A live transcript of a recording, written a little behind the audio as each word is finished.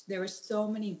there were so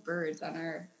many birds on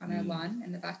our lawn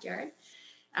in the backyard.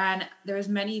 And there was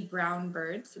many brown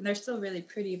birds, and they're still really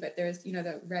pretty, but there's,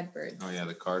 the red birds. Oh yeah,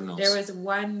 the cardinals. There was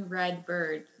one red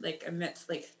bird, like amidst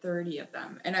like 30 of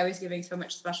them. And I was giving so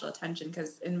much special attention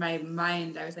because in my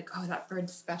mind, I was like, oh, that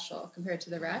bird's special compared to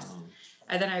the rest. Oh.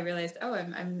 And then I realized, oh,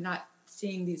 I'm not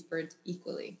seeing these birds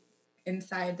equally.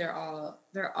 Inside, they're all,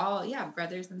 yeah,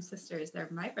 brothers and sisters. They're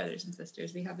my brothers and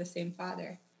sisters. We have the same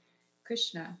father,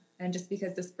 Krishna. And just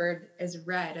because this bird is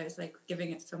red, I was like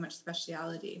giving it so much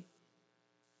speciality.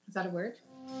 Is that a word?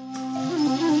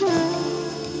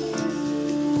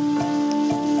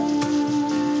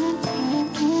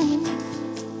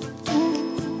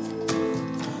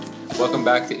 Welcome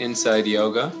back to Inside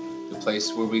Yoga, the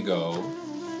place where we go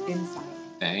inside.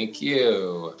 Thank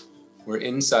you. We're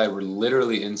inside. We're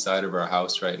literally inside of our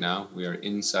house right now. We are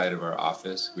inside of our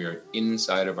office. We are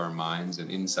inside of our minds and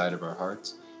inside of our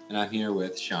hearts. And I'm here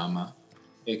with Shama,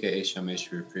 aka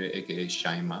Shameshwar Priya, aka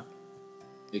Shaima,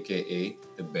 aka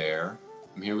the bear.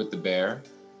 I'm here with the bear,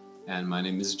 and my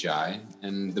name is Jai.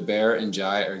 And the bear and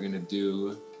Jai are going to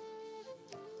do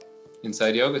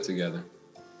Inside Yoga together.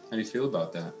 How do you feel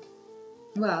about that?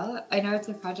 Well, I know it's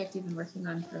a project you've been working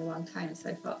on for a long time, so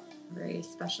I felt very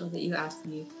special that you asked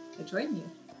me to join you.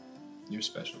 You're a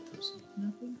special person.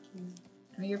 No, thank you.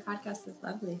 I mean, your podcast is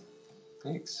lovely.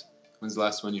 Thanks. When's the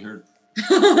last one you heard?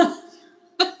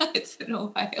 It's been a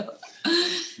while.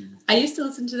 I used to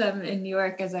listen to them in New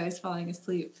York as I was falling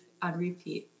asleep on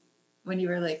repeat when you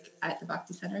were like at the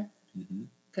Bhakti Center.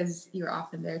 Because you were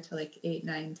often there till like 8,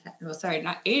 9, 10. Well, sorry,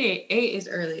 not 8. 8 is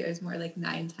early. It was more like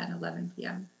 9, 10, 11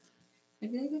 p.m.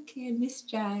 I'd be like, okay, I miss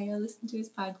Jai. I'll listen to his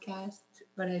podcast.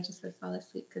 But I just would fall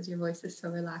asleep because your voice is so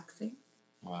relaxing.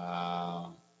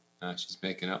 Wow. She's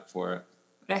making up for it.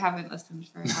 But I haven't listened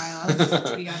for a while,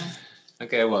 to be honest.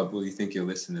 Okay, well, will you think you'll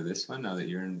listen to this one now that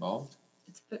you're involved?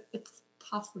 It's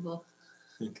possible.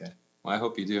 Okay. Well, I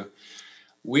hope you do.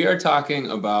 We are talking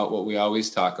about what we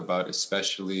always talk about,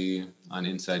 especially on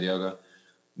Inside Yoga.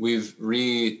 We've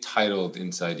retitled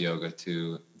Inside Yoga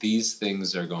to These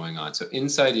Things Are Going On. So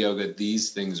Inside Yoga, these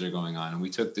things are going on. And we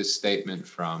took this statement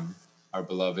from our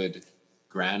beloved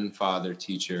grandfather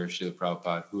teacher, Srila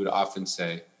Prabhupada, who would often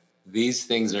say, these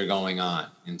things are going on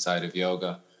inside of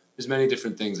yoga. There's many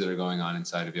different things that are going on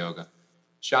inside of yoga.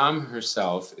 Sham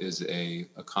herself is a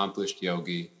accomplished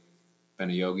yogi, been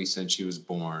a yogi since she was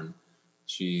born.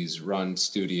 She's run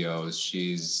studios.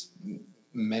 She's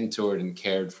mentored and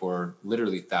cared for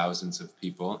literally thousands of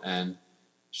people. And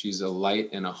she's a light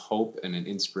and a hope and an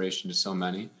inspiration to so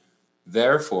many.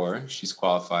 Therefore, she's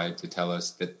qualified to tell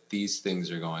us that these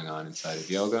things are going on inside of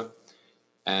yoga.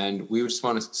 And we just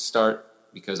want to start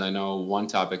because I know one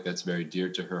topic that's very dear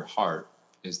to her heart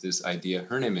is this idea.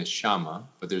 Her name is Shama,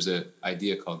 but there's an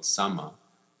idea called Sama,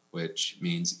 which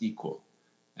means equal.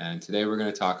 And today we're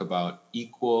going to talk about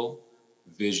equal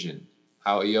vision,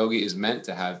 how a yogi is meant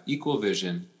to have equal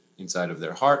vision inside of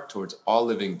their heart towards all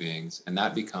living beings. And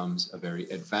that becomes a very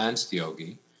advanced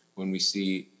yogi when we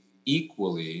see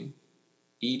equally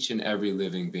each and every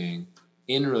living being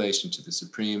in relation to the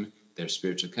Supreme, their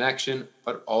spiritual connection,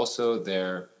 but also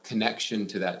their connection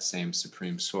to that same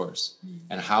Supreme Source,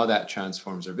 and how that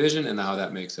transforms our vision and how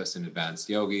that makes us an advanced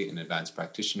yogi, an advanced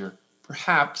practitioner,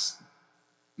 perhaps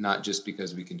not just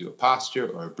because we can do a posture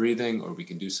or a breathing or we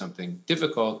can do something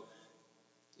difficult.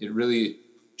 It really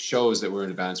shows that we're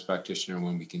an advanced practitioner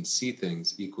when we can see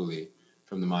things equally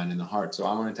from the mind and the heart. So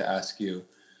I wanted to ask you,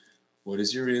 what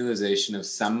is your realization of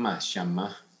Samma,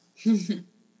 Shama?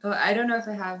 Well, I don't know if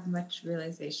I have much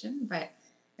realization, but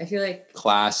I feel like...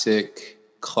 Classic,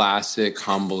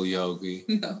 humble yogi.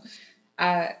 No.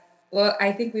 Well,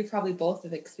 I think we probably both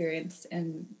have experienced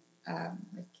and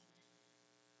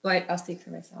but I'll speak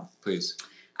for myself. Please.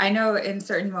 I know in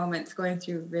certain moments going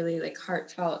through really like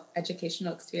heartfelt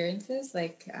educational experiences,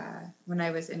 like when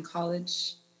I was in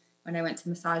college, when I went to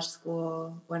massage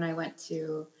school, when I went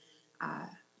to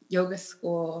yoga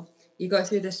school, you go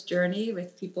through this journey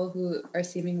with people who are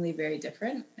seemingly very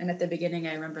different. And at the beginning,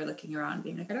 I remember looking around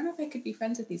being like, I don't know if I could be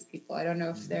friends with these people. I don't know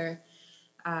if they're,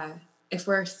 if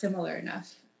we're similar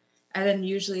enough. And then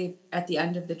usually at the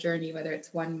end of the journey, whether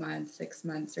it's 1 month, 6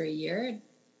 months, or a year,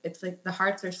 it's like the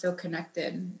hearts are so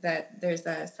connected that there's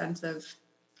a sense of,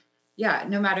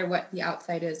 no matter what the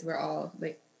outside is, we're all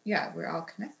like, we're all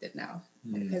connected now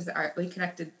because we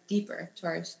connected deeper to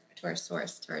our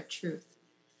source, to our truth.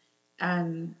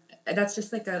 And that's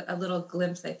just like a little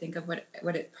glimpse, I think, of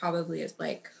what it probably is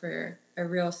like for a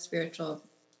real spiritual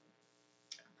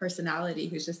personality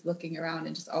who's just looking around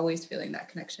and just always feeling that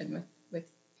connection with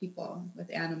people,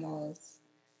 with animals,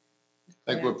 with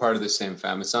Like we're part of the same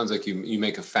family. It sounds like you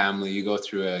make a family. You go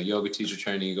through a yoga teacher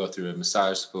training, you go through a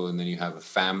massage school, and then you have a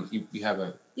family. You have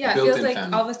a Yeah, it feels built-in like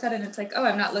family. all of a sudden it's like, oh,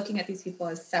 I'm not looking at these people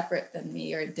as separate than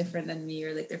me or different than me,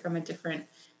 or like they're from a different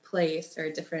place or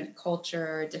a different culture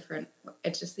or a different.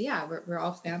 It's just, yeah, we're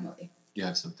all family. You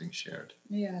have something shared.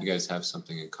 Yeah. You guys have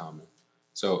something in common.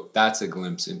 So that's a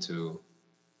glimpse into.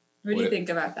 What do you think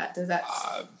about that? Does that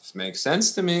makes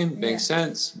sense to me? Makes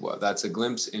sense. Well, that's a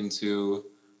glimpse into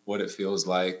what it feels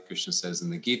like. Krishna says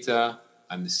in the Gita,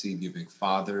 I'm the seed-giving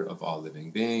father of all living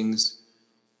beings.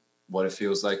 What it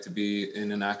feels like to be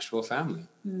in an actual family.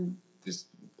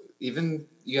 Even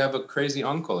you have a crazy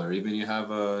uncle, or even you have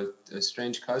a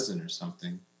strange cousin or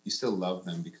something, you still love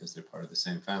them because they're part of the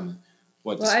same family.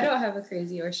 Well, I don't have a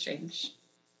crazy or strange.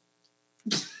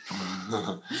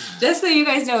 Just so you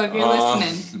guys know, if you're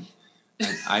listening.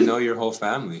 I know your whole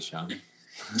family, Sean.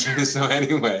 So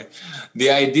anyway, the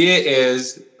idea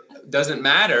is, doesn't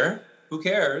matter. Who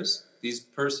cares? These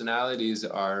personalities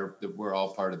we're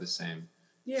all part of the same.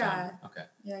 Yeah. Family. Okay.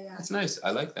 Yeah. That's nice.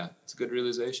 I like that. It's a good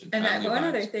realization. And one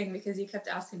other thing, because you kept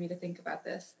asking me to think about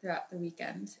this throughout the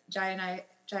weekend, Jayabai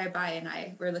and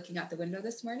I were looking out the window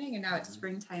this morning, and now it's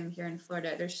springtime here in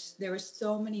Florida. There were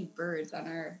so many birds on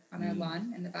our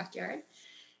lawn in the backyard.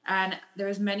 And there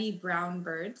was many brown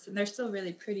birds, and they're still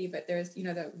really pretty, but there's,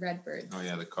 the red birds. Oh,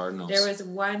 yeah, the cardinals. There was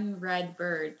one red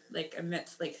bird, like,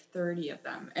 amidst, 30 of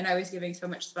them. And I was giving so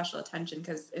much special attention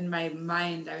because in my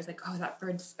mind, I was like, oh, that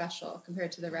bird's special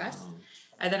compared to the rest. Oh.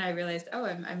 And then I realized, oh,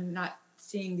 I'm not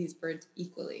seeing these birds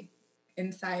equally.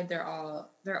 Inside, they're all,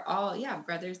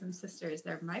 brothers and sisters.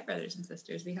 They're my brothers and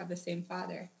sisters. We have the same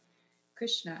father,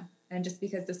 Krishna. And just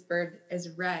because this bird is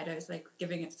red, I was,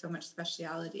 giving it so much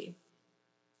speciality.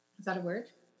 Is that a word?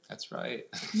 That's right.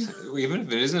 Even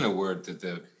if it isn't a word,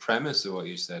 the premise of what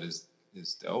you said is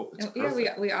dope. It's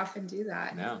perfect. We often do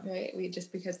that. Yeah. Right? We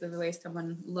just because of the way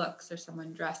someone looks or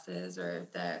someone dresses or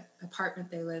the apartment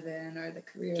they live in or the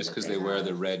career. Just because they wear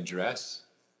the red dress.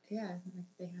 Yeah, if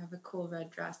they have a cool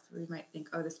red dress, we might think,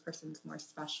 oh, this person's more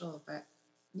special. But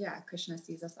yeah, Krishna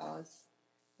sees us all as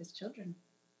his children.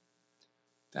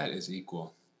 That is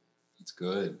equal. It's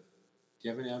good. Do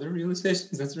you have any other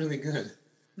realizations? That's really good.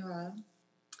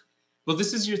 Well,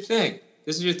 this is your thing.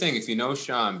 If you know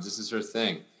Sham, this is her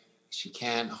thing. She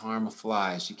can't harm a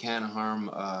fly. She can't harm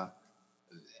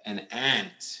an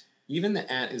ant. Even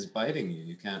the ant is biting you.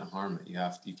 You can't harm it.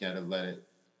 You gotta let it.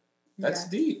 That's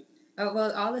deep. Oh,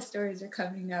 well, all the stories are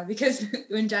coming now because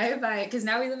when Jayabai, because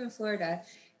now we live in Florida.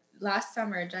 Last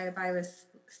summer, Jayabai was,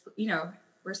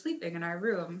 we're sleeping in our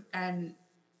room, and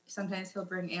sometimes he'll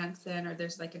bring ants in, or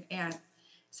there's an ant.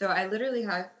 So I literally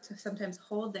have to sometimes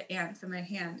hold the ants in my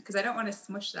hand because I don't want to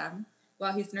smush them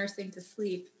while he's nursing to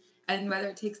sleep. And whether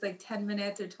it takes 10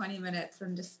 minutes or 20 minutes,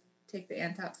 and just take the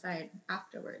ants outside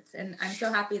afterwards. And I'm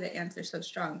so happy that ants are so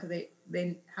strong because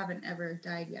they haven't ever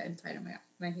died yet inside of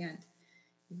my hand,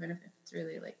 even if it's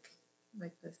really like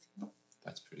this.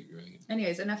 That's pretty great.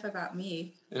 Anyways, enough about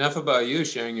me. Enough about you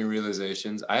sharing your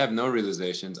realizations. I have no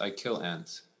realizations. I kill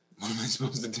ants. What am I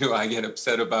supposed to do? I get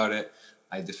upset about it.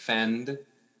 I defend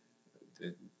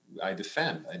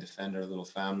our little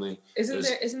family.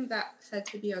 Isn't that said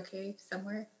to be okay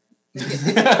somewhere?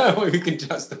 We can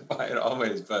justify it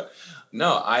always, but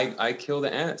no, I kill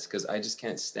the ants because I just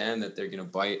can't stand that they're gonna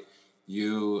bite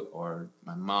you or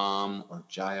my mom or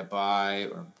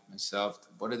Jayabai or myself.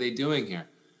 What are they doing here?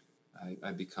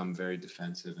 I become very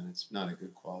defensive, and it's not a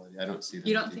good quality. I don't see them.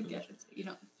 You don't think it? You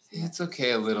don't. It's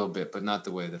okay a little bit, but not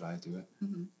the way that I do it.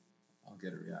 Mm-hmm. I'll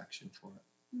get a reaction for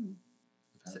it. Mm.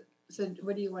 So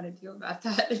what do you want to do about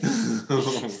that?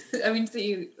 I mean, so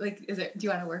you do you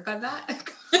want to work on that?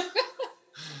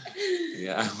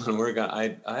 Yeah, I want to work on.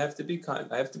 I have to be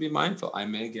I have to be mindful. I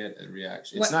may get a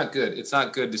reaction. It's not good. It's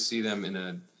not good to see them in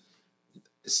a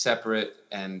separate,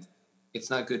 and it's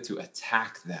not good to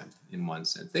attack them in one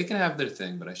sense. They can have their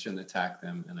thing, but I shouldn't attack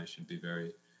them, and I should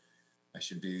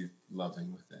be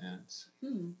loving with the ants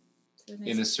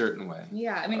in a certain way.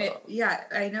 Yeah, I mean,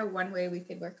 I know one way we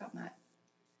could work on that.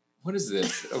 What is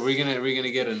this? Are we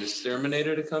gonna get an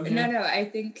exterminator to come here? No. I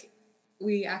think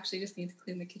we actually just need to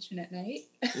clean the kitchen at night.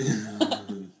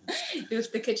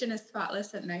 If the kitchen is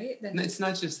spotless at night, then it's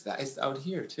not just that; it's out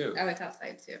here too. Oh, it's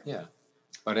outside too. Yeah,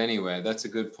 but anyway, that's a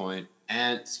good point.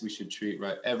 Ants, we should treat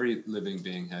right. Every living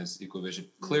being has equal vision.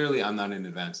 Clearly, I'm not an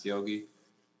advanced yogi.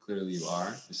 Clearly, you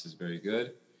are. This is very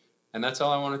good, and that's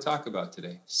all I want to talk about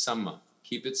today. Samma.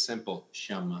 Keep it simple.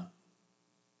 Shama.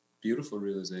 Beautiful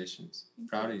realizations.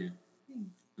 Proud of you.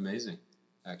 Amazing,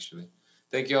 actually.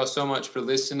 Thank you all so much for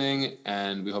listening,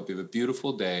 and we hope you have a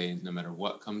beautiful day, no matter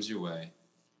what comes your way.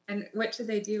 And what should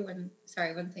they do when?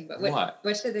 Sorry, one thing. But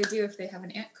what should they do if they have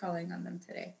an ant crawling on them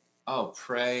today? Oh,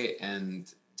 pray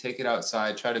and take it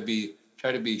outside. Try to be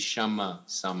Shama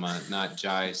Sama, not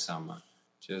Jai Sama.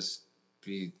 Just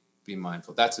be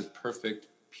mindful. That's a perfect,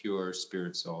 pure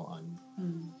spirit soul on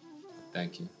you.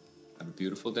 Thank you. Have a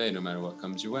beautiful day, no matter what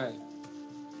comes your way.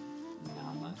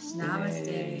 Namaste.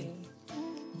 Namaste.